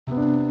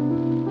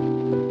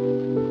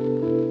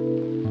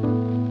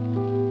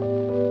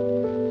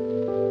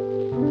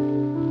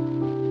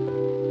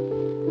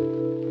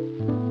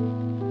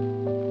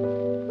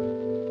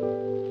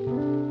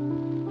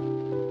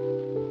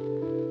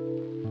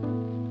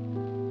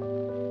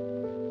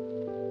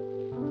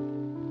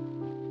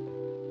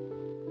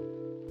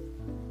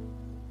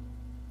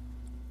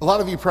lot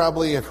of you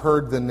probably have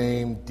heard the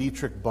name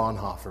Dietrich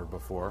Bonhoeffer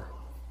before.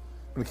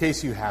 In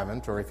case you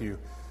haven't, or if you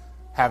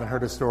haven't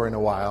heard his story in a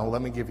while,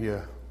 let me give you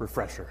a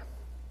refresher.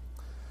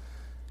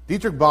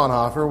 Dietrich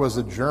Bonhoeffer was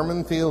a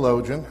German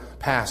theologian,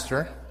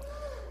 pastor,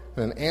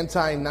 and an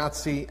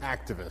anti-Nazi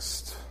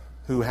activist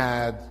who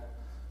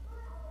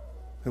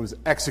was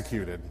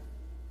executed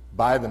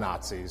by the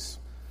Nazis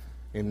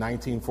in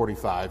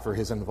 1945 for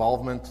his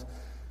involvement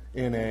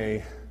in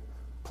a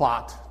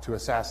plot to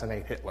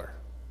assassinate Hitler.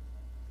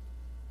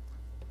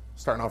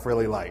 Starting off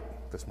really light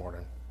this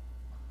morning.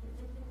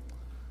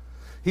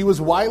 He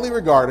was widely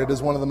regarded as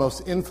one of the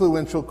most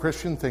influential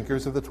Christian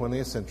thinkers of the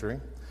 20th century.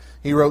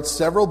 He wrote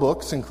several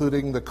books,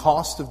 including The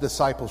Cost of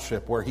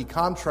Discipleship, where he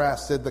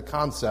contrasted the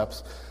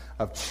concepts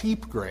of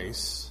cheap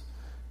grace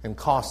and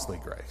costly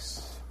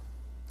grace.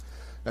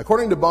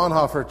 According to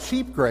Bonhoeffer,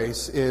 cheap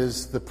grace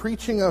is the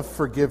preaching of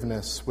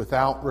forgiveness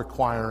without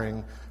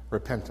requiring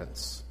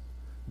repentance,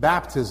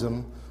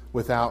 baptism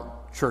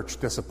without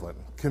church discipline,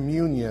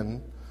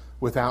 communion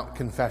without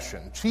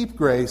confession. Cheap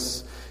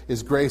grace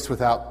is grace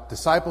without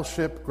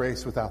discipleship,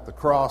 grace without the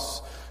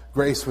cross,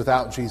 grace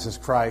without Jesus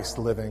Christ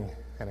living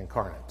and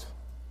incarnate.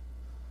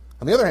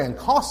 On the other hand,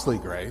 costly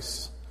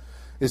grace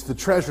is the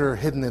treasure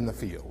hidden in the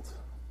field.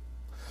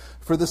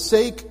 For the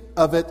sake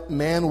of it,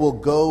 man will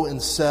go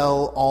and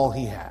sell all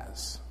he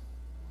has.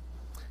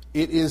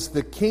 It is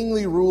the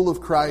kingly rule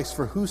of Christ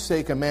for whose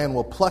sake a man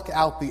will pluck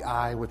out the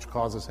eye which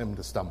causes him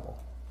to stumble.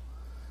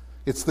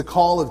 It's the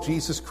call of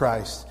Jesus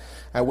Christ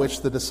at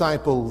which the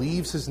disciple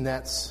leaves his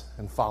nets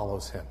and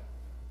follows him.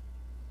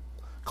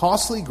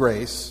 Costly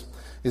grace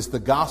is the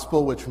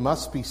gospel which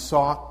must be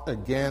sought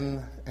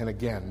again and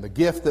again, the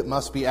gift that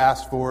must be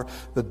asked for,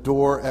 the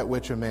door at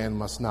which a man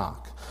must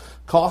knock.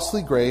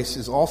 Costly grace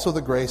is also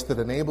the grace that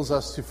enables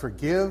us to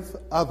forgive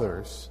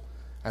others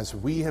as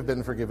we have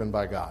been forgiven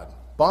by God.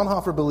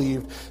 Bonhoeffer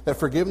believed that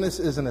forgiveness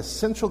is an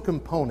essential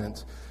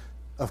component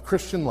of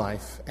Christian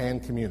life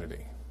and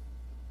community.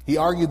 He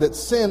argued that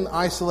sin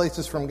isolates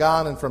us from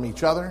God and from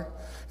each other,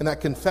 and that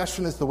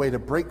confession is the way to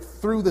break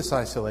through this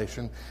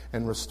isolation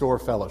and restore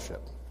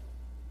fellowship.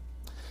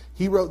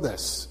 He wrote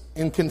this: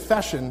 "In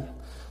confession,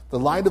 the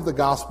light of the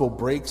gospel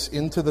breaks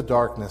into the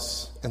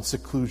darkness and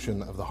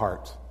seclusion of the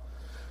heart.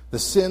 The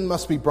sin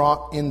must be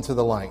brought into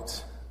the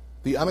light.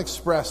 The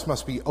unexpressed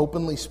must be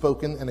openly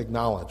spoken and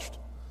acknowledged.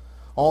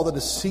 All that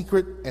is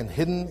secret and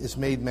hidden is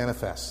made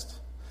manifest.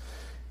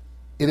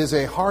 It is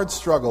a hard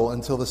struggle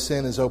until the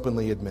sin is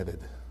openly admitted.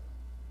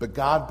 But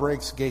God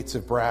breaks gates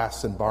of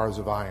brass and bars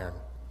of iron.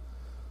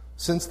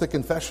 Since the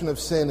confession of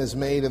sin is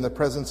made in the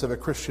presence of a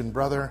Christian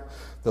brother,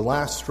 the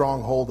last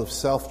stronghold of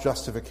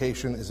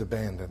self-justification is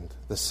abandoned.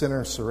 The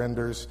sinner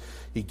surrenders.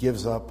 He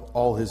gives up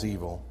all his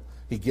evil.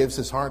 He gives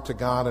his heart to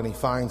God, and he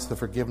finds the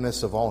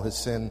forgiveness of all his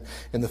sin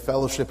in the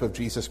fellowship of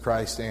Jesus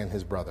Christ and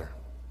his brother."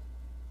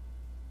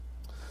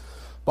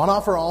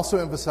 Bonhoeffer also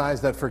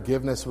emphasized that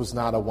forgiveness was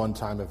not a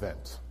one-time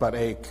event, but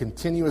a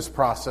continuous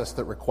process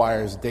that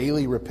requires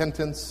daily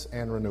repentance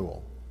and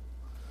renewal.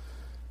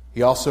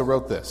 He also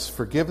wrote this: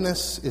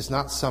 "Forgiveness is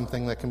not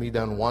something that can be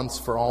done once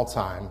for all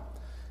time.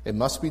 It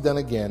must be done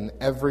again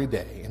every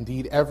day,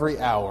 indeed every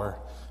hour,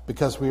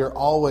 because we are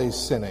always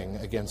sinning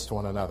against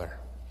one another."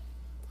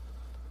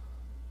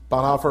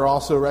 Bonhoeffer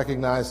also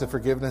recognized that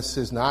forgiveness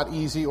is not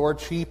easy or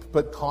cheap,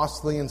 but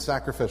costly and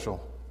sacrificial.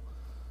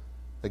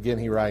 Again,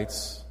 he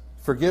writes,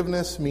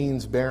 "Forgiveness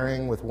means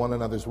bearing with one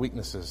another's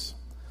weaknesses.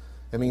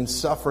 It means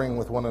suffering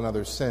with one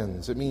another's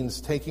sins. It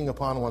means taking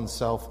upon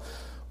oneself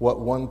what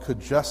one could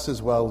just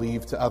as well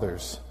leave to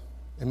others.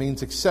 It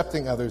means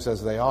accepting others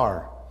as they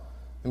are.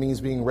 It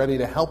means being ready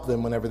to help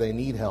them whenever they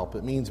need help.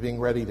 It means being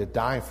ready to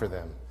die for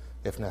them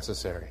if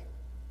necessary."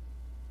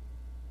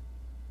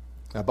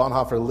 Now,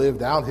 Bonhoeffer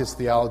lived out his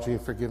theology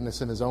of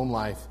forgiveness in his own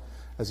life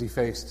as he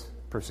faced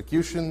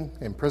persecution,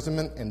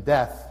 imprisonment, and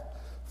death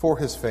for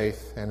his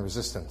faith and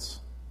resistance.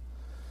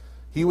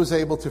 He was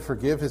able to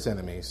forgive his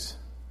enemies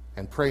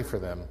and pray for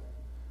them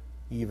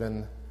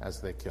even as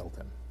they killed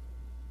him.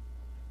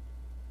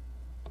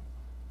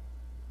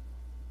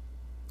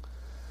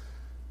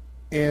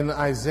 In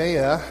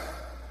Isaiah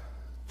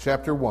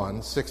chapter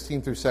 1,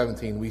 16 through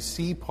 17, we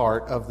see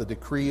part of the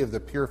decree of the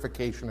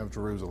purification of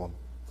Jerusalem,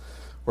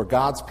 where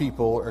God's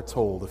people are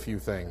told a few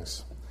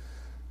things.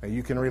 Now,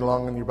 you can read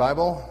along in your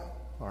Bible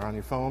or on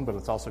your phone, but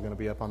it's also going to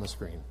be up on the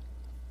screen.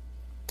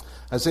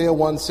 Isaiah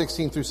 1,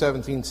 16 through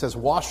 17 says,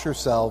 "Wash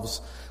yourselves,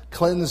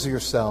 cleanse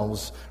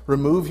yourselves,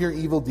 remove your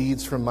evil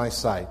deeds from my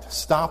sight.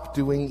 Stop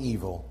doing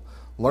evil.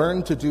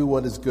 Learn to do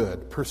what is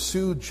good.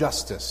 Pursue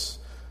justice.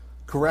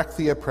 Correct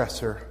the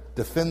oppressor.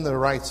 Defend the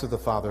rights of the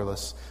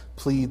fatherless.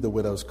 Plead the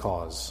widow's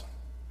cause."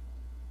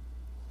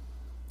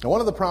 Now, one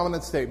of the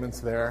prominent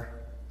statements there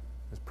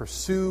is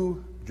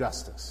pursue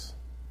justice.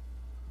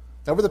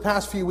 Over the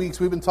past few weeks,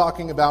 we've been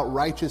talking about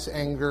righteous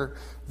anger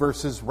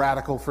versus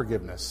radical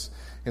forgiveness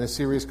in a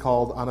series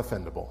called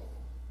Unoffendable.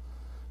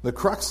 The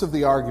crux of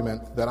the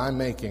argument that I'm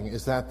making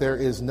is that there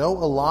is no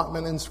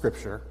allotment in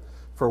Scripture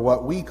for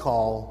what we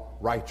call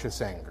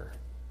righteous anger.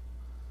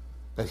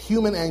 That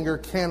human anger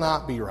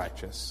cannot be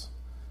righteous,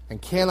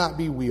 and cannot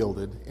be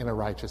wielded in a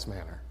righteous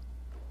manner.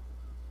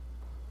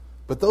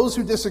 But those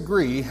who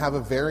disagree have a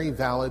very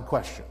valid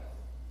question.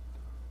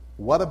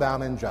 What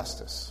about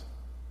injustice?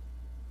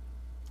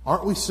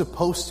 Aren't we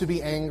supposed to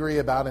be angry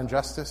about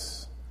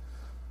injustice?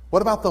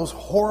 What about those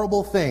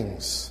horrible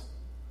things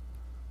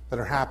that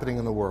are happening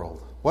in the world?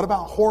 What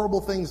about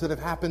horrible things that have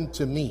happened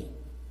to me?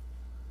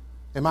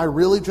 Am I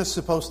really just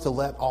supposed to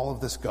let all of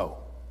this go?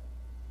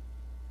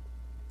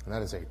 And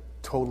that is a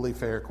totally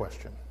fair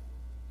question.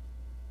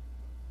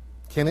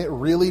 Can it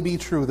really be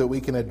true that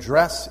we can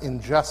address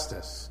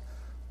injustice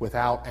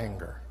without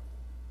anger?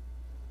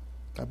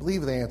 I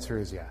believe the answer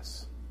is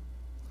yes.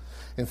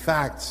 In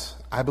fact,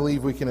 I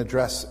believe we can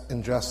address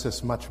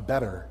injustice much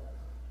better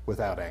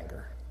without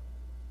anger.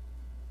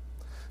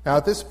 Now,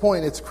 at this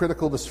point, it's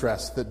critical to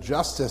stress that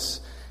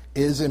justice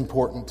is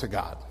important to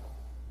God.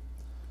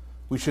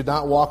 We should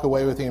not walk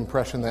away with the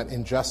impression that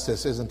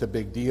injustice isn't a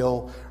big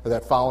deal, or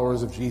that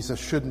followers of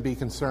Jesus shouldn't be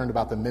concerned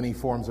about the many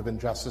forms of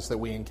injustice that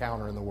we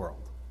encounter in the world.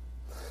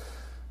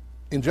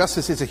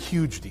 Injustice is a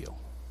huge deal.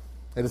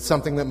 It is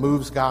something that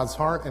moves God's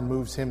heart and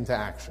moves him to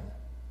action.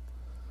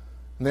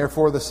 And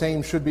therefore, the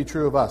same should be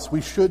true of us.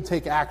 We should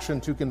take action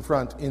to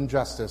confront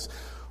injustice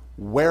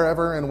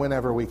wherever and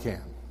whenever we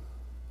can.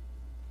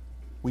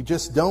 We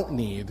just don't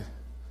need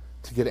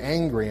to get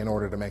angry in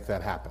order to make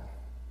that happen.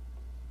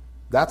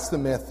 That's the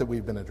myth that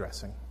we've been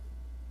addressing.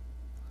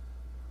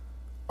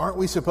 Aren't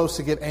we supposed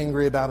to get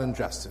angry about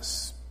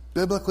injustice?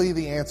 Biblically,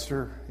 the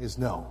answer is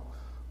no.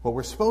 What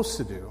we're supposed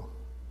to do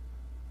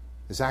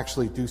is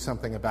actually do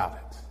something about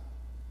it.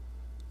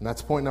 And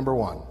that's point number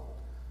one.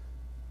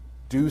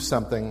 Do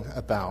something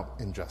about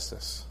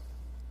injustice.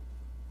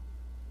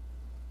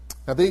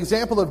 Now, the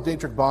example of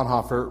Dietrich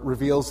Bonhoeffer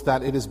reveals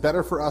that it is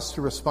better for us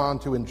to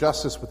respond to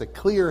injustice with a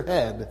clear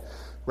head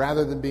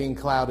rather than being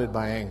clouded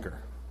by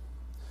anger.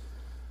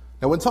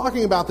 Now, when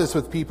talking about this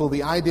with people,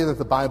 the idea that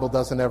the Bible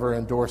doesn't ever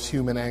endorse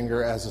human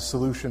anger as a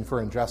solution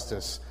for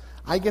injustice,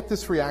 I get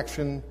this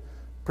reaction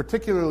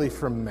particularly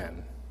from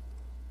men.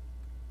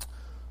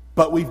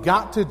 But we've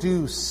got to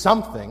do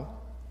something.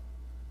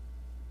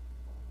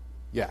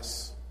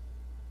 Yes,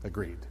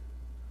 agreed.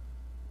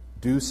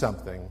 Do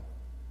something,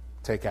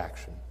 take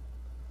action.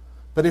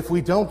 But if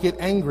we don't get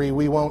angry,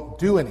 we won't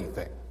do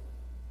anything.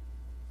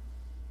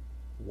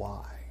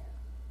 Why?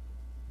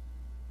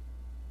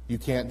 You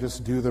can't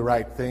just do the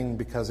right thing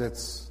because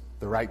it's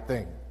the right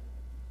thing.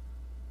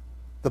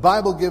 The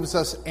Bible gives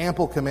us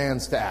ample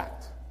commands to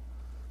act,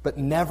 but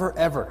never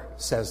ever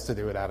says to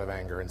do it out of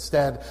anger.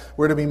 Instead,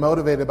 we're to be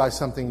motivated by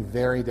something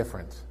very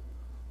different.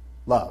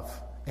 Love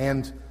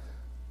and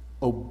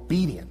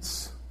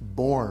obedience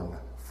born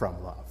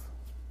from love.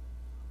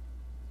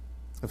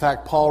 In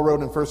fact, Paul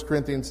wrote in 1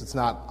 Corinthians, it's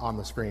not on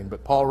the screen,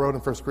 but Paul wrote in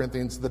 1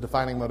 Corinthians the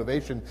defining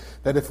motivation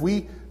that if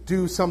we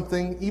do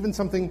something, even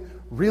something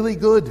really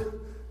good,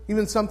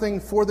 even something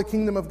for the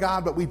kingdom of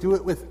God, but we do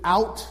it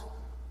without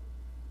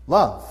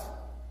love,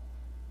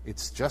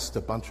 it's just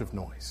a bunch of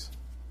noise.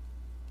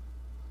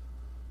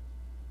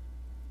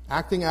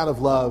 Acting out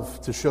of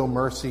love to show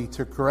mercy,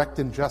 to correct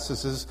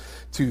injustices,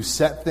 to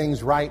set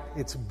things right,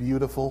 it's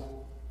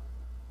beautiful.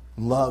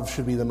 Love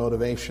should be the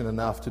motivation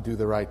enough to do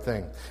the right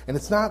thing. And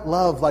it's not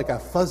love like a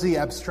fuzzy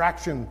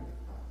abstraction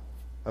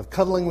of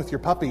cuddling with your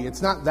puppy.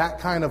 It's not that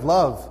kind of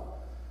love.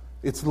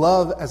 It's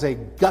love as a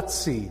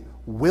gutsy,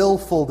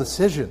 willful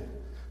decision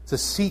to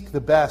seek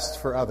the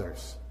best for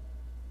others.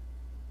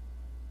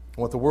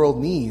 What the world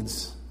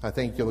needs, I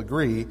think you'll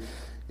agree,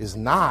 is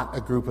not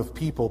a group of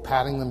people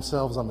patting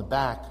themselves on the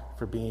back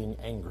for being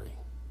angry.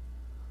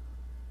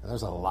 And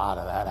there's a lot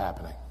of that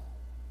happening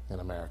in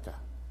America.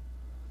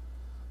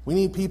 We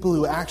need people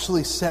who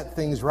actually set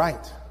things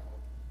right.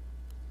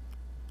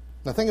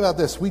 Now think about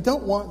this. We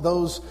don't want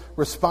those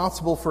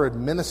responsible for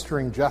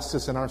administering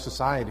justice in our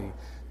society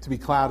to be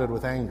clouded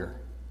with anger.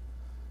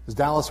 As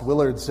Dallas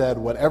Willard said,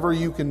 whatever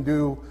you can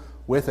do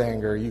with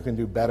anger, you can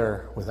do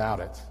better without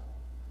it.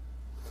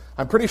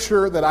 I'm pretty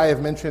sure that I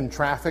have mentioned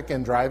traffic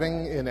and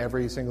driving in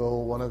every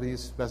single one of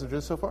these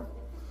messages so far,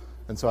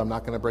 and so I'm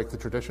not going to break the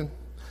tradition.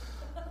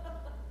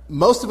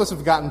 Most of us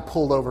have gotten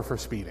pulled over for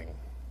speeding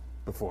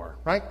before,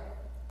 right?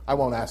 I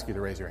won't ask you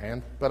to raise your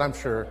hand, but I'm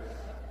sure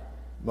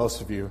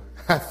most of you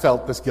have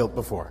felt this guilt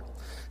before.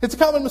 It's a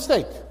common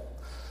mistake.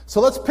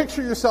 So let's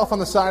picture yourself on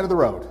the side of the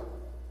road,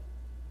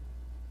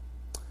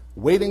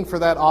 waiting for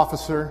that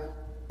officer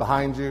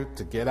behind you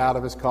to get out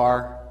of his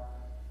car,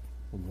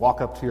 walk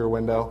up to your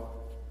window,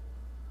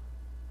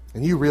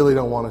 and you really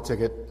don't want a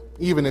ticket,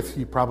 even if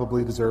you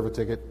probably deserve a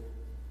ticket.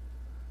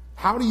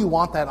 How do you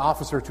want that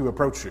officer to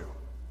approach you?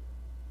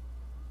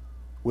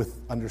 With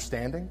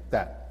understanding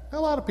that a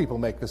lot of people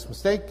make this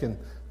mistake and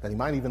that he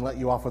might even let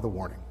you off with a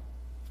warning.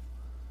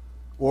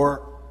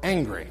 Or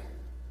angry.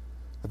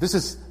 This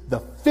is the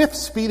 5th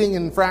speeding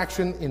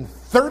infraction in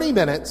 30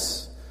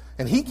 minutes,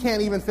 and he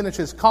can't even finish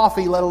his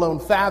coffee, let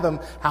alone fathom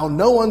how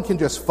no one can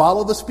just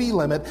follow the speed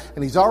limit,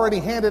 and he's already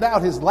handed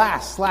out his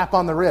last slap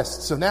on the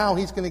wrist. So now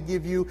he's going to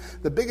give you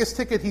the biggest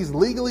ticket he's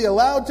legally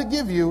allowed to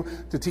give you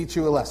to teach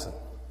you a lesson.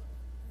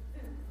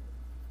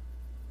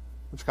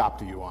 Which cop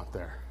do you want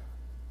there?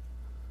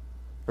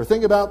 Or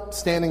think about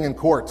standing in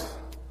court.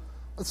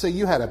 Let's say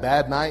you had a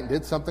bad night and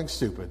did something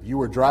stupid. You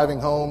were driving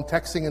home,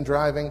 texting and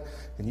driving,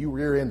 and you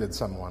rear-ended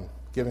someone,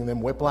 giving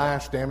them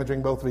whiplash,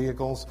 damaging both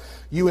vehicles.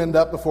 You end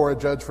up before a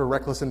judge for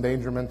reckless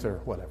endangerment or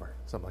whatever,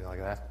 something like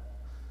that.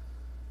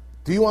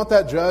 Do you want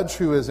that judge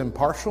who is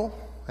impartial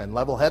and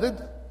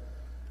level-headed?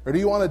 Or do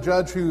you want a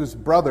judge whose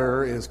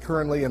brother is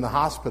currently in the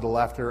hospital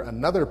after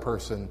another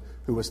person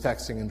who was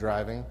texting and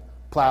driving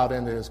plowed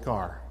into his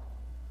car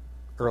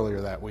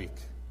earlier that week?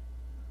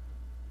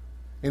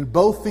 In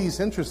both these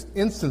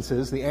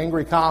instances, the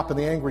angry cop and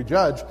the angry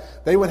judge,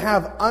 they would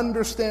have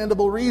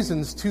understandable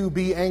reasons to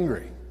be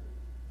angry.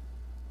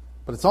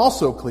 But it's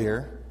also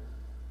clear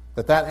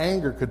that that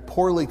anger could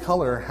poorly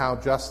color how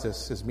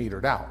justice is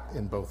metered out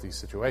in both these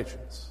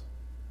situations.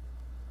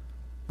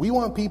 We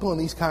want people in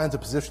these kinds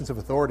of positions of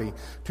authority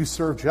to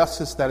serve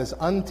justice that is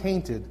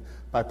untainted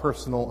by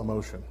personal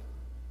emotion.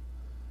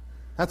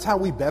 That's how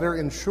we better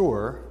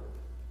ensure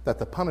that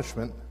the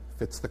punishment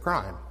fits the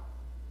crime.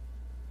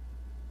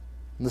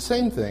 And the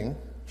same thing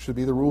should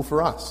be the rule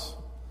for us,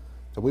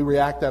 that we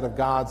react out of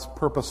God's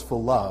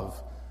purposeful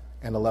love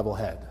and a level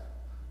head,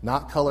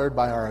 not colored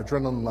by our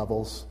adrenaline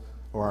levels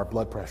or our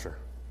blood pressure.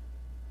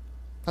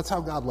 That's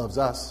how God loves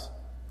us.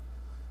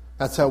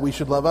 That's how we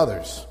should love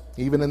others,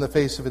 even in the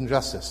face of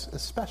injustice,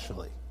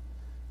 especially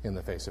in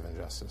the face of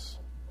injustice.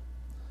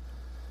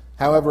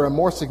 However, a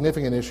more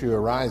significant issue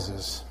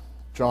arises,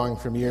 drawing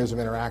from years of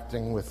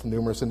interacting with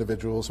numerous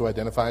individuals who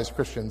identify as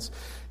Christians.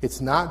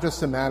 It's not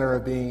just a matter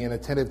of being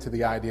inattentive to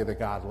the idea that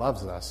God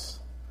loves us.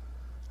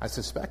 I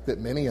suspect that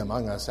many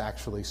among us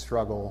actually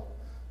struggle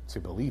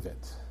to believe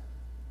it.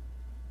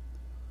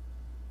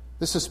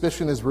 This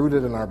suspicion is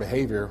rooted in our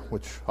behavior,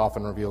 which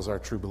often reveals our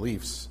true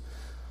beliefs.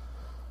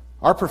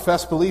 Our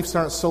professed beliefs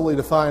aren't solely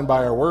defined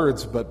by our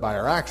words, but by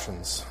our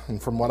actions.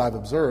 And from what I've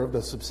observed,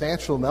 a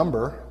substantial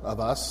number of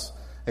us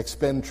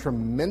expend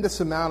tremendous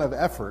amount of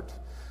effort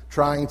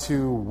trying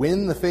to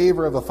win the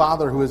favor of a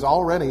Father who is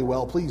already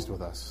well pleased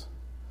with us.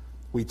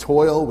 We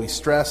toil, we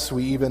stress,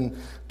 we even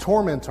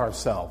torment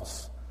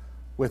ourselves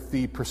with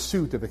the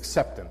pursuit of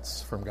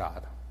acceptance from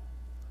God.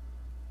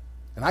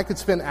 And I could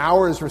spend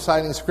hours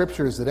reciting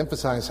scriptures that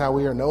emphasize how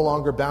we are no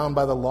longer bound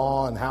by the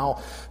law and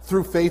how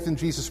through faith in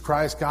Jesus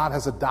Christ, God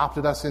has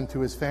adopted us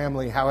into his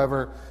family.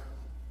 However,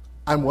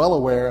 I'm well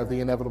aware of the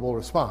inevitable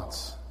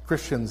response.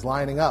 Christians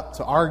lining up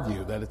to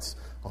argue that it's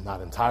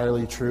not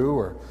entirely true,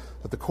 or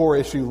that the core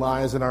issue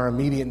lies in our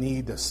immediate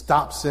need to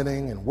stop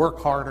sinning and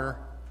work harder.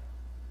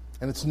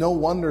 And it's no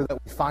wonder that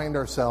we find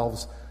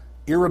ourselves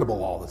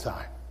irritable all the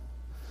time.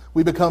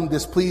 We become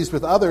displeased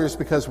with others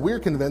because we're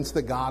convinced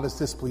that God is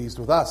displeased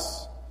with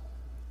us.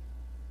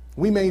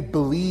 We may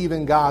believe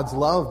in God's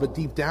love, but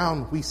deep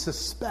down we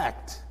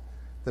suspect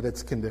that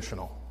it's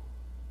conditional,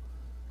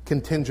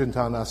 contingent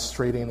on us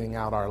straightening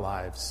out our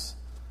lives.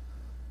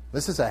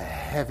 This is a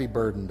heavy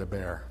burden to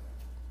bear.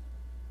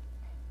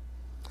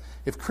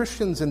 If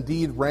Christians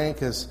indeed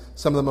rank as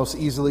some of the most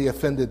easily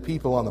offended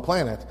people on the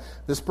planet,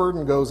 this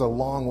burden goes a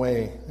long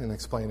way in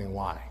explaining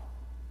why.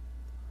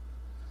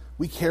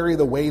 We carry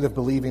the weight of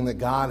believing that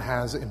God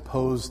has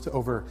imposed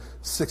over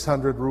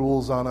 600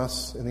 rules on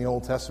us in the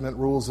Old Testament,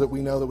 rules that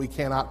we know that we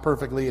cannot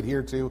perfectly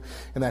adhere to,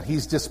 and that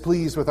he's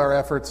displeased with our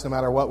efforts no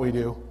matter what we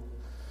do.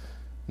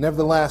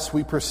 Nevertheless,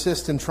 we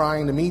persist in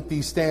trying to meet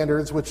these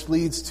standards, which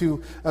leads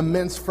to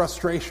immense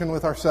frustration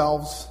with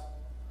ourselves.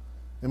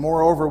 And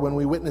moreover, when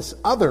we witness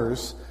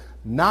others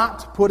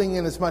not putting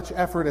in as much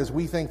effort as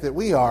we think that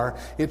we are,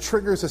 it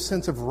triggers a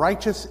sense of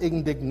righteous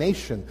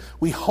indignation.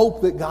 We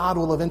hope that God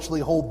will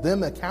eventually hold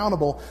them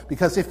accountable,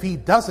 because if he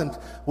doesn't,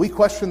 we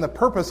question the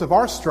purpose of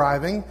our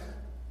striving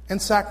and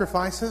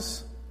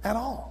sacrifices at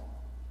all.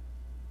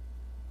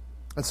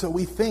 And so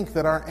we think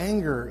that our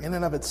anger in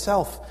and of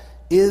itself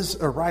is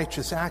a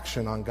righteous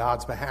action on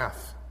God's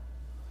behalf.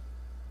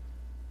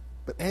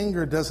 But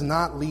anger does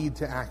not lead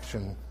to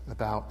action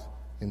about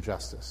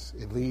injustice.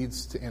 It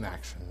leads to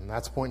inaction. And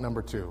that's point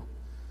number 2.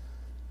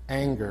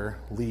 Anger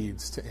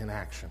leads to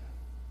inaction.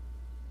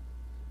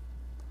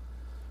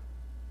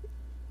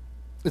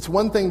 It's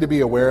one thing to be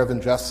aware of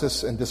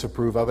injustice and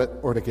disapprove of it,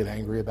 or to get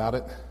angry about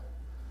it.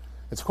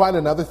 It's quite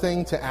another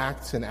thing to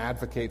act and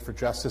advocate for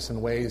justice in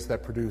ways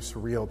that produce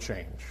real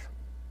change.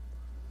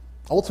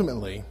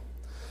 Ultimately,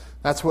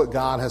 that's what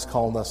God has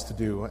called us to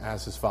do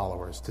as his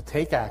followers, to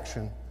take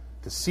action,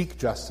 to seek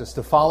justice,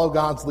 to follow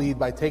God's lead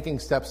by taking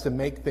steps to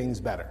make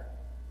things better.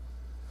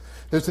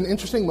 There's an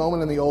interesting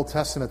moment in the Old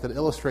Testament that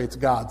illustrates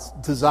God's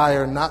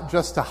desire not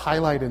just to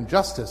highlight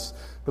injustice,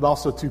 but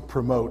also to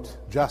promote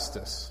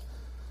justice.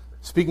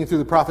 Speaking through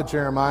the prophet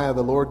Jeremiah,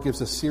 the Lord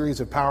gives a series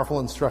of powerful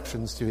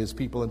instructions to his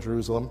people in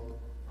Jerusalem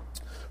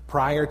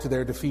prior to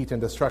their defeat and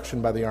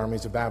destruction by the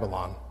armies of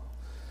Babylon.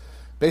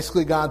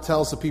 Basically, God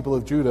tells the people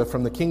of Judah,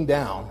 from the king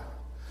down,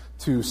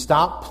 to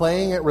stop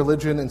playing at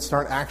religion and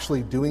start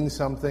actually doing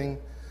something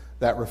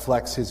that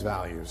reflects his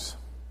values.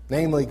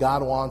 Namely,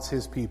 God wants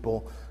his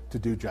people to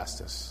do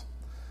justice.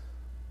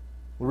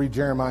 We'll read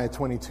Jeremiah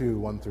 22,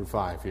 1 through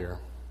 5 here.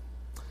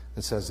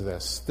 It says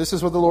this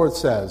is what the Lord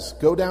says,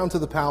 go down to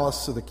the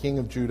palace of the king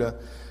of Judah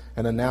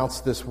and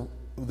announce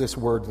this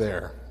word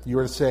there. You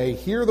are to say,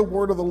 hear the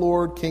word of the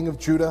Lord, king of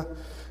Judah,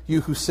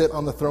 you who sit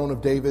on the throne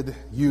of David,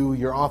 you,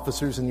 your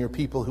officers, and your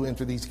people who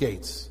enter these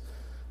gates.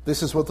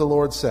 This is what the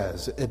Lord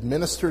says,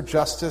 administer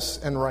justice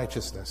and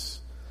righteousness.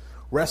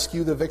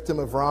 Rescue the victim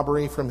of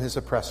robbery from his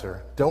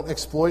oppressor. Don't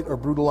exploit or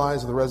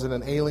brutalize the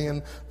resident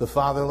alien, the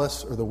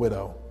fatherless, or the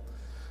widow.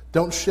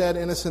 Don't shed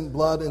innocent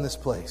blood in this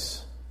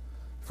place.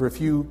 For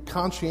if you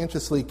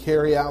conscientiously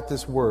carry out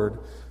this word,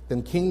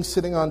 then King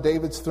sitting on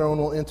David's throne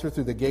will enter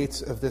through the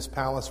gates of this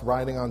palace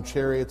riding on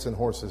chariots and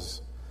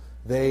horses,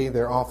 they,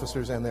 their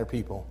officers, and their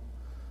people.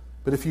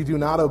 But if you do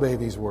not obey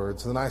these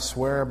words, then I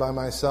swear by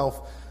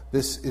myself,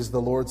 this is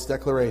the Lord's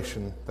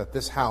declaration, that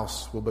this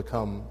house will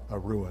become a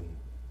ruin.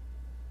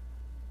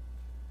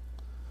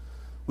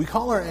 We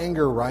call our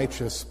anger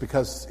righteous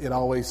because it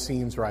always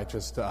seems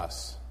righteous to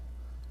us.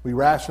 We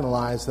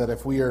rationalize that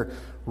if we are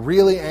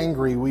really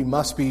angry, we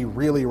must be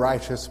really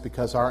righteous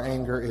because our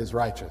anger is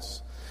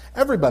righteous.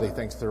 Everybody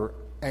thinks their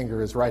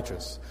anger is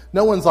righteous.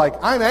 No one's like,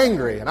 I'm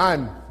angry and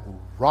I'm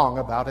wrong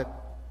about it.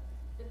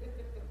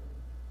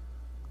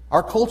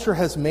 Our culture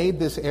has made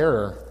this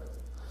error.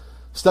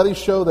 Studies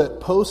show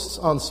that posts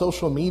on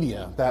social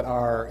media that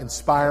are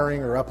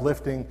inspiring or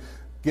uplifting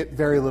get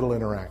very little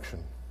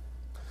interaction.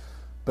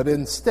 But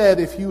instead,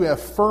 if you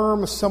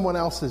affirm someone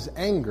else's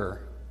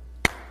anger,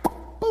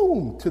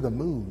 boom, to the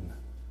moon.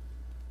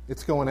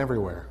 It's going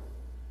everywhere.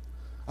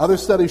 Other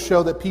studies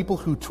show that people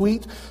who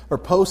tweet or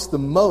post the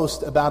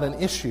most about an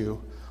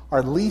issue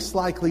are least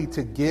likely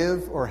to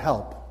give or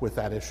help with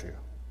that issue.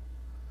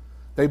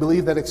 They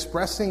believe that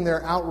expressing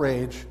their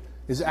outrage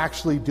is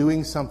actually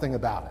doing something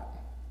about it.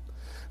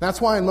 That's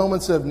why in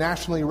moments of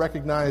nationally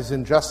recognized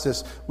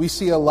injustice, we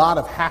see a lot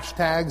of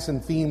hashtags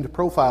and themed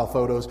profile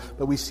photos,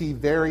 but we see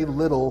very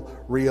little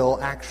real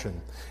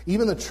action.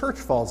 Even the church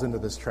falls into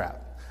this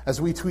trap,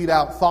 as we tweet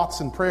out thoughts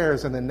and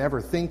prayers and then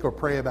never think or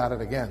pray about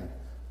it again.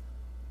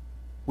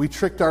 We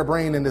tricked our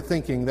brain into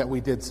thinking that we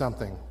did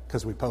something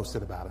because we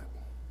posted about it.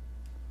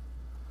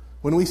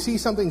 When we see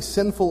something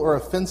sinful or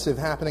offensive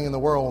happening in the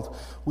world,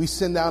 we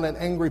send out an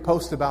angry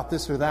post about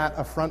this or that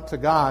affront to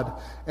God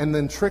and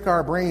then trick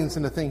our brains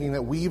into thinking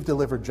that we've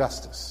delivered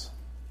justice.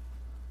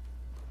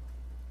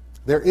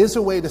 There is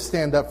a way to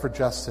stand up for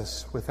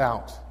justice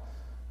without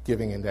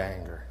giving into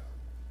anger.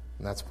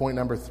 And that's point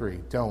number 3.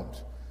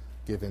 Don't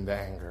give into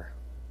anger.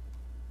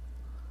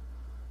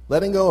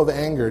 Letting go of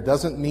anger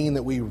doesn't mean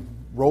that we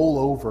roll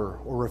over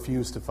or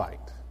refuse to fight.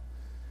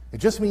 It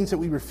just means that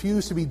we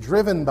refuse to be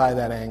driven by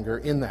that anger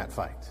in that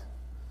fight.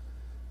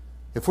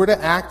 If we're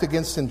to act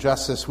against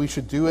injustice, we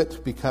should do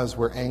it because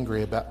we're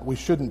angry about we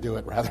shouldn't do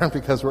it rather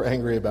because we're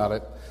angry about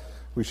it.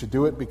 We should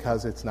do it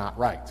because it's not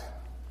right.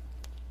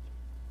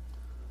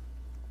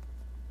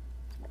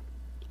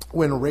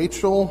 When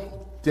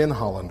Rachel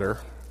Denhollander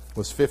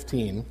was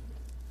 15,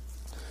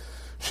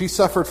 she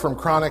suffered from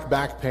chronic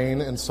back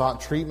pain and sought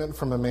treatment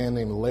from a man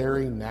named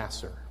Larry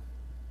Nassar,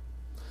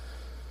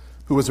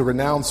 who was a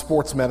renowned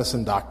sports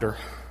medicine doctor,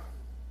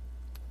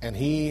 and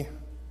he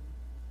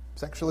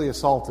sexually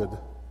assaulted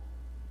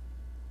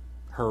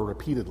her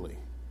repeatedly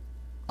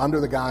under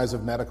the guise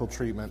of medical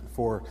treatment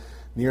for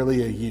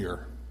nearly a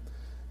year,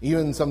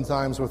 even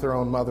sometimes with her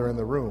own mother in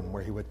the room,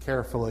 where he would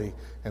carefully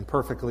and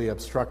perfectly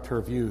obstruct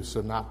her view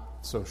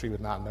so she would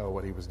not know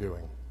what he was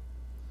doing.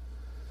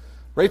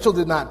 Rachel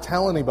did not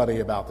tell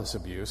anybody about this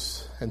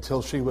abuse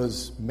until she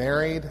was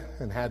married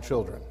and had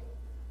children.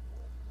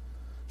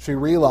 She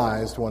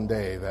realized one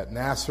day that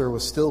Nassar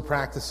was still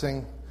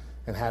practicing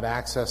and had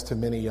access to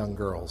many young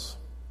girls.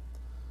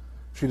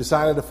 She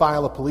decided to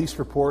file a police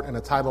report and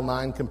a Title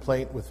IX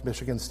complaint with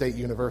Michigan State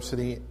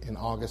University in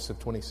August of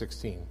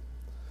 2016.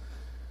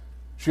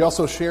 She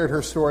also shared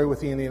her story with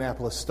the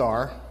Indianapolis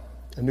Star,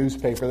 a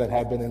newspaper that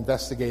had been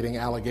investigating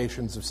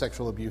allegations of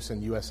sexual abuse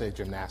in USA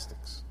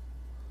Gymnastics.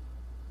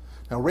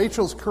 Now,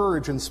 Rachel's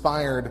courage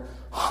inspired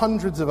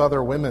hundreds of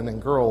other women and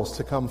girls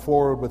to come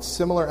forward with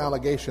similar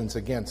allegations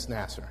against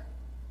Nassar.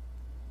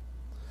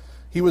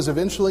 He was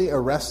eventually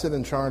arrested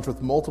and charged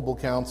with multiple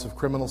counts of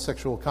criminal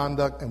sexual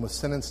conduct and was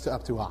sentenced to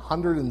up to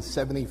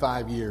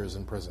 175 years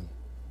in prison.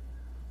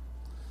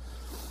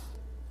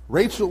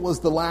 Rachel was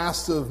the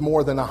last of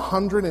more than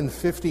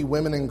 150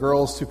 women and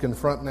girls to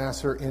confront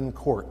Nassar in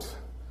court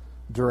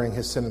during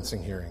his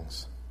sentencing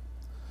hearings.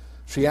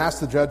 She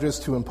asked the judges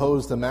to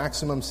impose the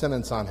maximum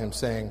sentence on him,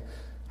 saying,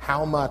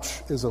 "How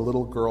much is a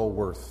little girl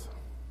worth?"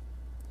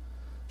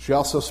 She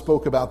also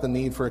spoke about the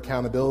need for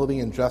accountability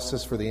and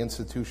justice for the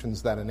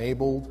institutions that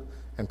enabled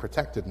and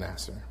protected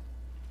Nassar.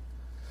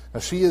 Now,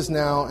 she is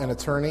now an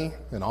attorney,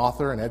 an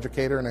author, an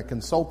educator, and a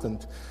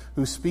consultant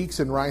who speaks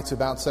and writes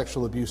about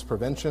sexual abuse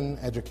prevention,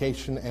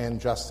 education,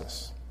 and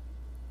justice.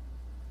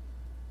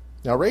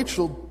 Now,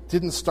 Rachel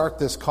didn't start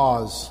this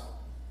cause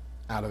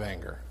out of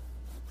anger,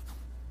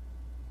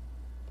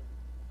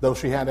 though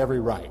she had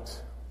every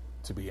right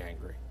to be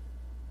angry.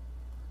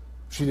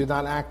 She did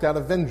not act out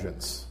of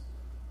vengeance,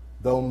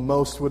 though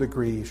most would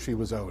agree she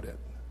was owed it.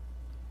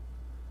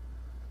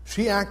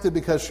 She acted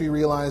because she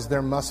realized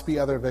there must be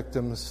other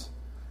victims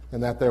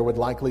and that there would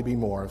likely be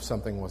more if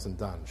something wasn't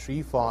done.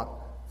 She fought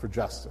for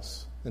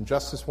justice, and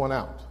justice won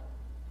out.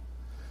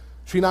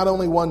 She not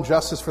only won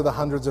justice for the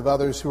hundreds of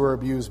others who were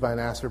abused by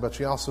Nasser, but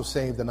she also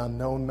saved an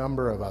unknown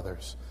number of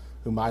others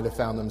who might have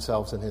found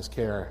themselves in his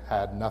care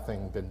had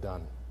nothing been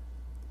done.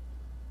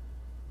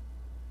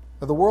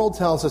 Now, the world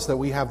tells us that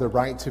we have the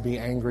right to be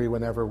angry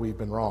whenever we've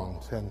been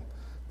wronged, and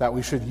that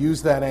we should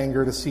use that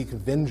anger to seek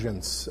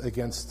vengeance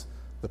against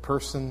the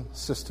person,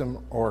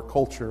 system, or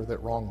culture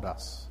that wronged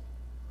us.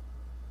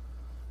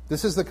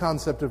 This is the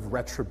concept of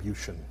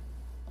retribution.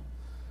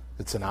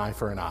 It's an eye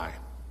for an eye.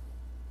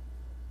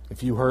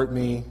 If you hurt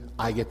me,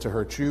 I get to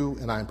hurt you,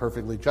 and I am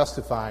perfectly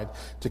justified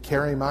to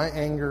carry my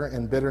anger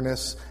and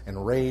bitterness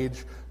and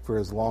rage for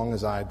as long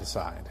as I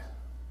decide.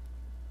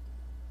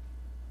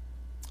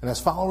 And as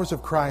followers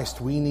of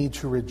Christ, we need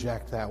to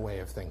reject that way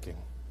of thinking.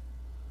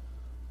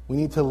 We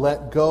need to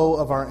let go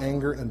of our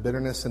anger and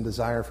bitterness and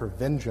desire for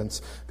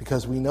vengeance,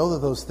 because we know that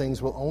those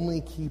things will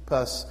only keep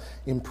us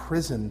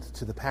imprisoned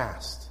to the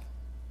past.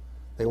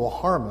 They will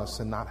harm us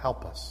and not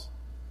help us.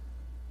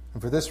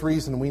 And for this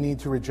reason, we need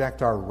to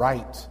reject our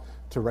right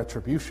to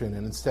retribution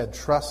and instead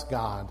trust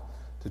God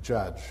to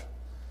judge.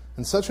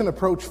 And such an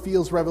approach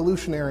feels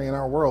revolutionary in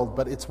our world,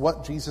 but it's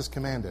what Jesus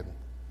commanded.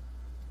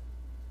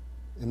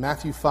 In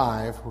Matthew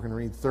 5, we're going to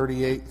read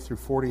 38 through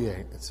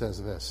 48. It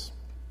says this: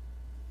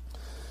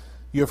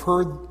 "You have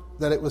heard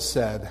that it was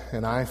said,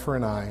 an eye for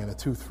an eye and a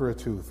tooth for a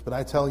tooth. But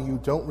I tell you,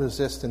 don't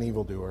resist an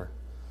evildoer.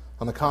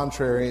 On the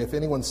contrary, if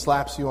anyone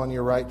slaps you on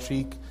your right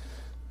cheek,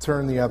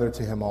 turn the other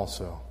to him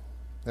also.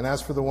 And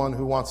as for the one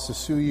who wants to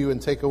sue you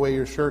and take away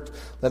your shirt,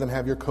 let him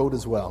have your coat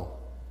as well.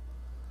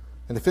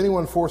 And if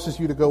anyone forces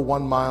you to go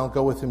 1 mile,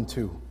 go with him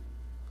 2.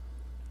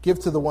 Give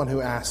to the one who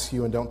asks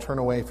you, and don't turn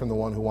away from the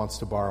one who wants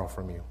to borrow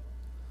from you.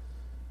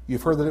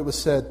 You've heard that it was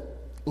said,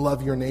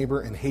 love your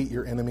neighbor and hate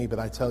your enemy, but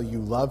I tell you,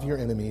 love your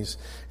enemies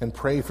and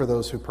pray for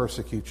those who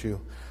persecute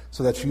you,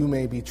 so that you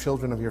may be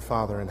children of your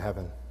Father in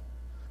heaven.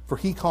 For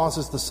he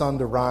causes the sun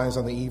to rise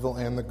on the evil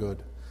and the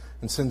good,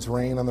 and sends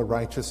rain on the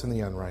righteous and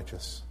the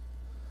unrighteous.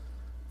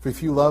 For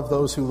if you love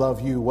those who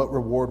love you, what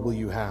reward will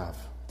you have?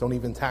 Don't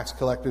even tax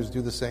collectors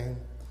do the same? And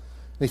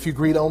if you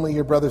greet only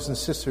your brothers and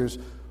sisters,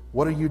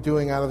 what are you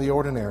doing out of the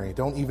ordinary?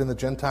 Don't even the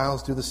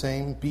Gentiles do the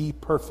same? Be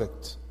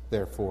perfect,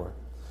 therefore,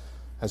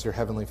 as your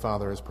heavenly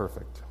Father is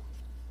perfect."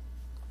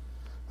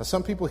 Now,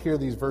 some people hear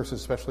these verses,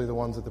 especially the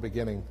ones at the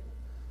beginning,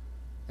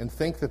 and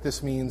think that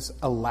this means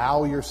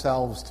allow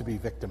yourselves to be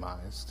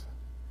victimized.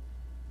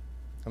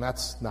 And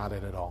that's not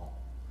it at all.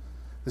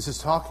 This is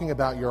talking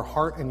about your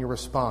heart and your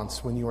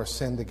response when you are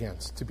sinned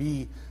against, to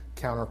be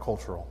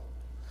countercultural,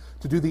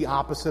 to do the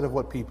opposite of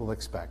what people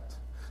expect,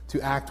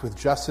 to act with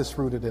justice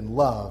rooted in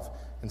love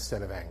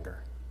instead of anger.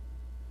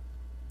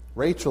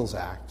 Rachel's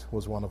act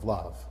was one of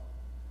love.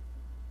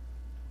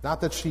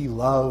 Not that she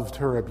loved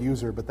her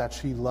abuser, but that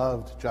she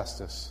loved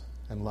justice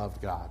and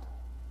loved God.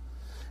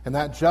 And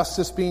that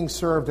justice being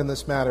served in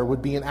this matter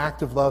would be an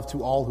act of love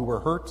to all who were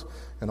hurt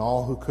and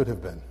all who could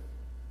have been.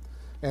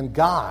 And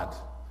God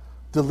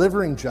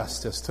delivering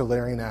justice to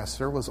Larry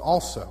Nasser was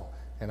also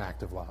an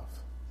act of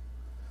love.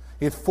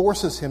 It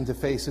forces him to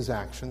face his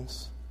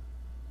actions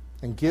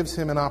and gives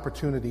him an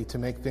opportunity to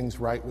make things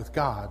right with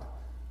God,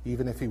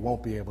 even if he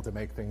won't be able to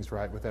make things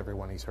right with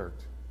everyone he's hurt.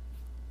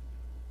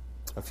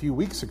 A few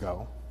weeks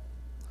ago,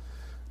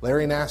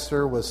 Larry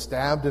Nasser was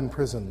stabbed in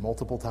prison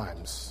multiple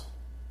times,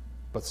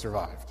 but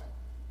survived.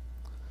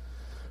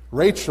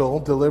 Rachel,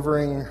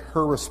 delivering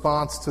her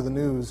response to the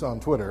news on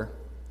Twitter,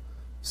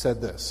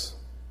 said this: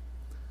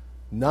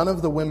 "None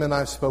of the women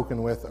I've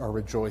spoken with are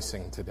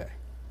rejoicing today.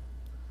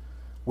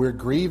 We're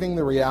grieving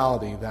the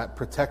reality that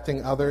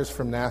protecting others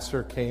from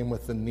Nasser came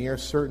with the near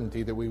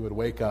certainty that we would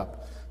wake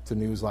up to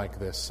news like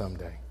this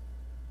someday.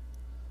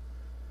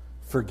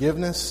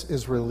 Forgiveness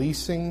is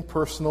releasing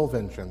personal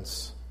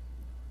vengeance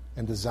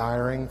and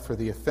desiring for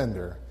the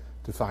offender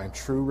to find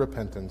true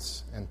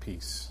repentance and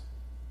peace."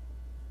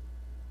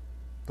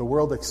 The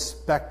world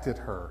expected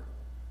her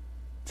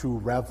to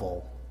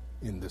revel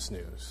in this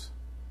news,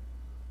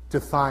 to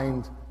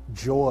find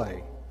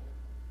joy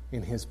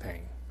in his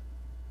pain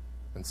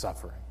and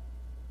suffering.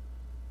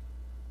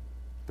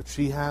 But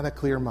she had a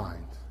clear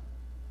mind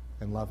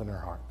and love in her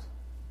heart.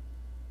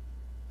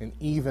 And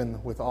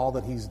even with all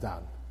that he's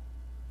done,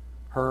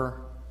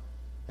 her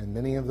and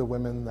many of the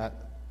women that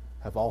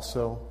have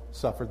also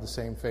suffered the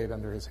same fate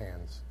under his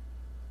hands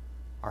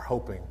are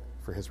hoping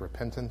for his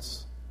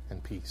repentance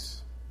and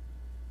peace.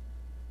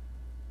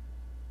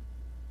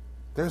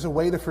 There's a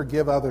way to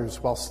forgive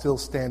others while still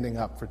standing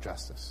up for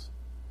justice.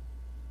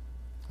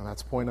 And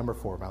that's point number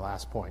 4, my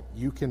last point.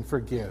 You can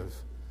forgive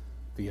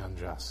the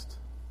unjust.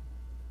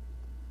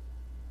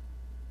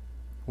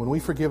 When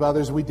we forgive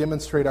others, we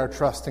demonstrate our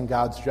trust in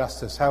God's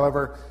justice.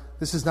 However,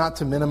 this is not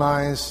to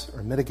minimize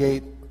or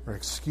mitigate or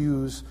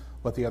excuse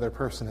what the other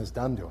person has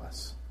done to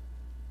us.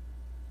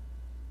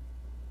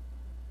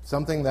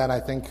 Something that I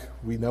think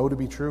we know to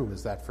be true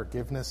is that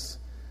forgiveness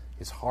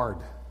is hard.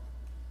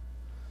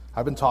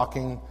 I've been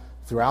talking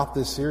throughout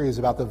this series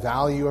about the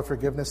value of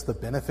forgiveness, the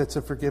benefits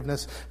of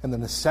forgiveness, and the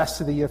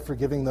necessity of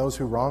forgiving those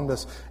who wronged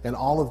us. And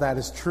all of that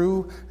is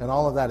true, and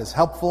all of that is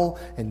helpful,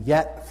 and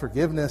yet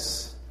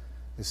forgiveness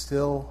is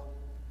still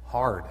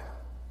hard.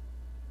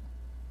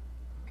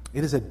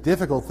 It is a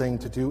difficult thing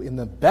to do in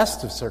the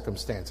best of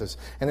circumstances,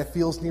 and it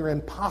feels near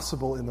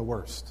impossible in the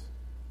worst.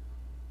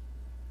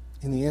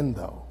 In the end,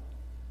 though,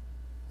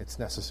 it's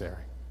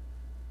necessary.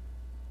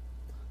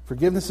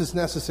 Forgiveness is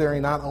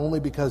necessary not only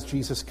because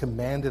Jesus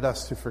commanded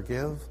us to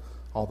forgive,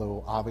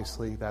 although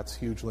obviously that's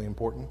hugely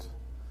important,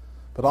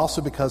 but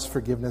also because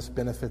forgiveness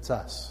benefits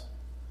us.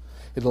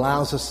 It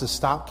allows us to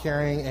stop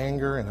carrying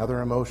anger and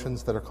other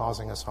emotions that are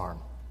causing us harm.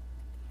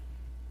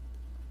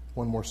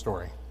 One more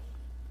story.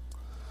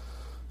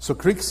 So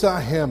Krik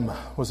Sahim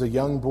was a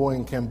young boy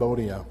in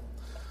Cambodia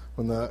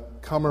when the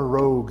Khmer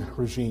Rouge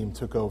regime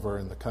took over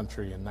in the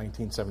country in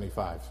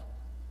 1975.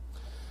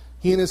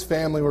 He and his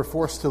family were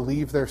forced to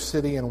leave their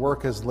city and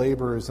work as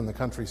laborers in the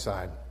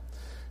countryside.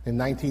 In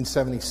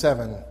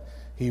 1977,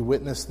 he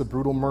witnessed the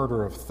brutal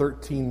murder of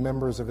 13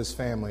 members of his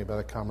family by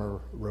the Khmer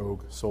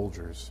Rouge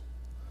soldiers,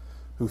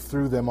 who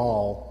threw them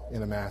all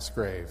in a mass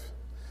grave.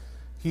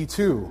 He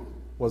too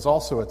was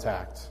also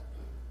attacked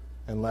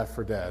and left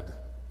for dead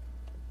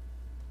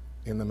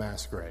in the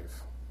mass grave.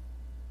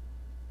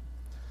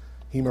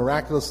 He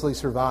miraculously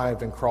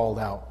survived and crawled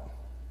out.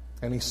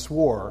 And he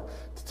swore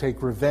to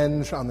take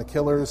revenge on the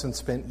killers and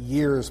spent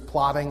years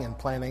plotting and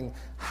planning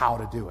how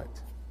to do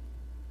it.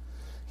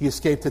 He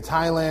escaped to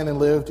Thailand and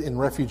lived in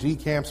refugee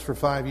camps for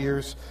 5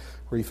 years,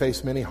 where he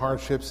faced many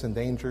hardships and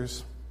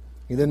dangers.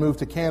 He then moved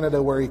to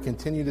Canada, where he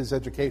continued his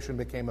education and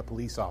became a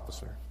police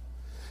officer.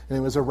 And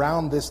it was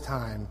around this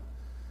time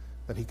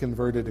that he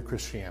converted to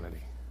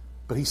Christianity.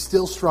 But he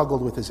still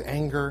struggled with his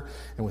anger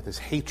and with his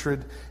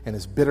hatred and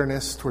his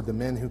bitterness toward the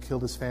men who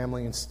killed his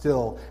family, and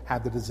still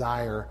had the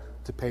desire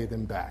to pay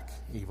them back,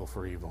 evil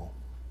for evil.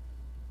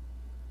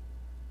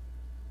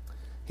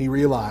 He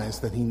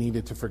realized that he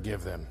needed to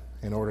forgive them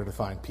in order to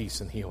find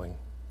peace and healing.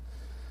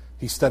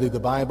 He studied the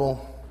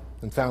Bible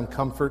and found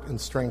comfort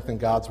and strength in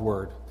God's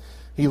Word.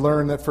 He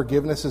learned that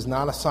forgiveness is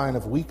not a sign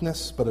of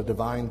weakness, but a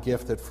divine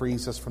gift that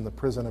frees us from the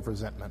prison of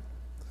resentment.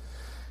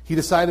 He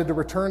decided to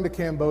return to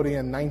Cambodia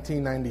in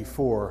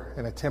 1994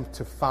 and attempt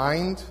to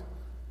find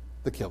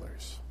the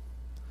killers.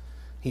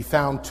 He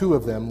found 2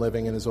 of them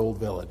living in his old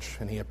village,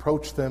 and he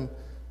approached them,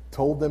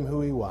 told them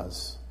who he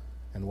was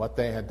and what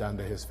they had done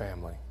to his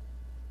family.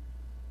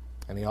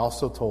 And he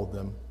also told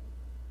them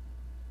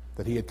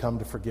that he had come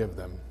to forgive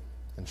them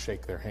and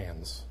shake their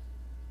hands.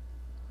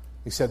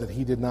 He said that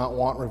he did not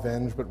want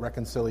revenge but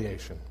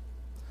reconciliation.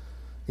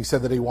 He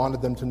said that he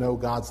wanted them to know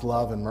God's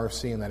love and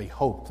mercy, and that he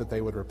hoped that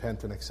they would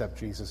repent and accept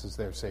Jesus as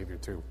their Savior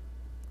too.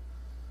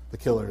 The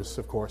killers,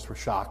 of course, were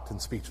shocked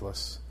and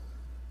speechless.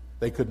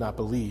 They could not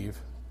believe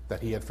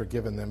that he had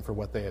forgiven them for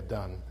what they had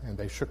done, and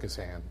they shook his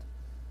hand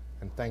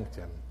and thanked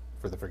him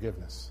for the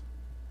forgiveness.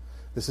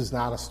 This is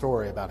not a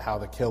story about how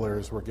the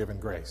killers were given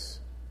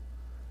grace.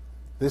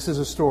 This is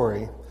a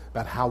story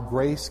about how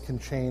grace can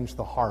change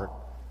the heart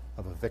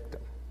of a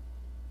victim.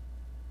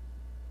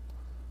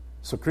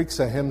 So Krik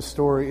Sahim's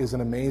story is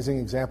an amazing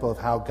example of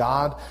how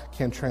God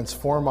can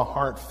transform a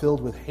heart filled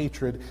with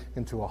hatred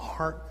into a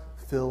heart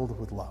filled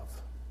with love.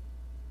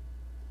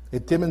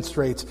 It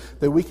demonstrates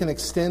that we can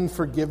extend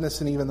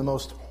forgiveness in even the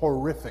most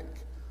horrific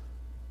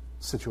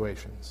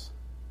situations.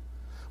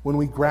 When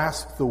we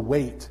grasp the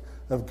weight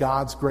of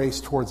God's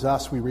grace towards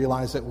us, we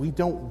realize that we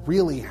don't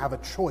really have a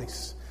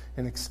choice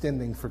in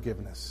extending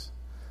forgiveness,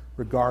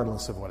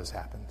 regardless of what has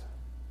happened.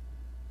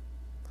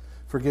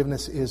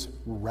 Forgiveness is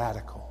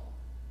radical.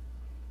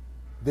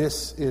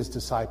 This is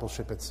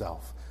discipleship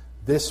itself.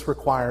 This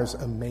requires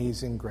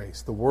amazing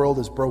grace. The world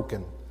is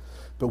broken,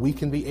 but we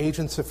can be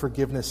agents of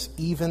forgiveness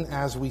even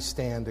as we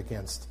stand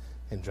against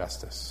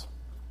injustice.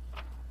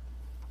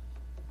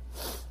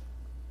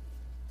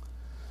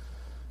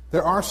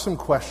 There are some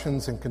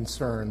questions and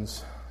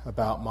concerns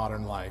about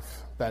modern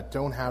life that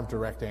don't have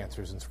direct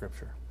answers in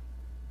Scripture.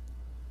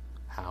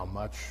 How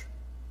much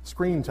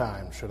screen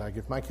time should I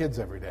give my kids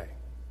every day?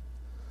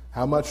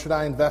 How much should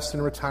I invest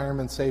in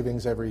retirement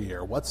savings every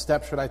year? What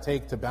steps should I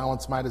take to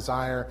balance my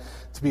desire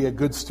to be a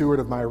good steward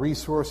of my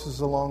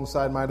resources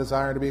alongside my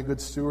desire to be a good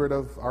steward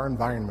of our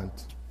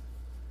environment?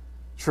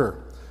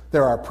 Sure,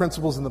 there are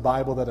principles in the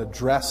Bible that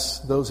address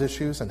those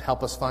issues and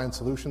help us find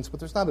solutions, but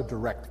there's not a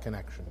direct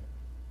connection.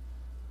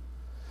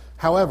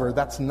 However,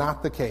 that's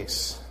not the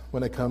case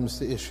when it comes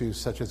to issues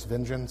such as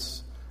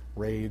vengeance,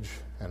 rage,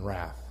 and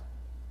wrath.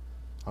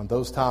 On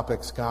those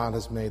topics, God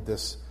has made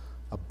this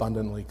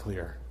abundantly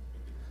clear.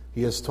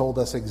 He has told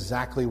us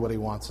exactly what he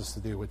wants us to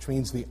do, which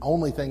means the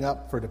only thing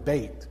up for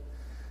debate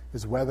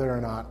is whether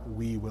or not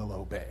we will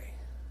obey.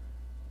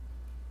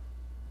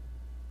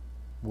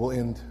 We'll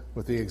end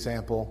with the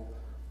example,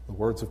 the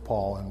words of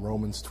Paul in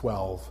Romans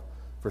 12,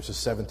 verses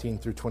 17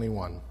 through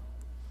 21.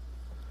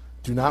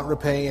 Do not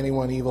repay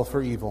anyone evil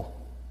for evil.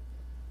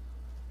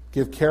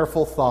 Give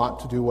careful thought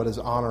to do what is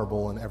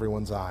honorable in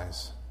everyone's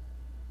eyes.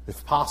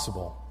 If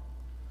possible,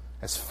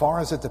 as far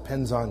as it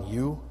depends on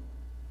you,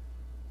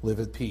 live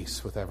at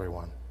peace with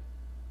everyone.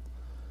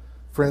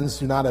 Friends,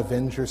 do not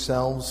avenge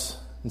yourselves.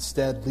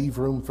 Instead, leave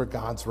room for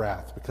God's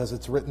wrath, because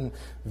it's written,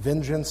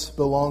 "Vengeance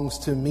belongs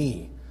to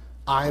me.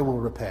 I will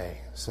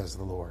repay," says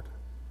the Lord.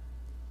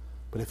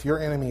 But if your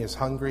enemy is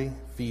hungry,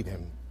 feed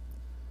him.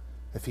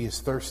 If he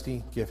is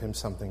thirsty, give him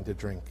something to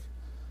drink.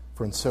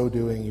 For in so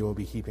doing, you will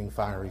be heaping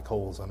fiery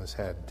coals on his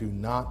head. Do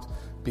not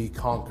be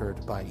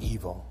conquered by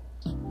evil,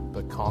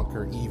 but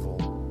conquer evil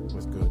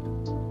with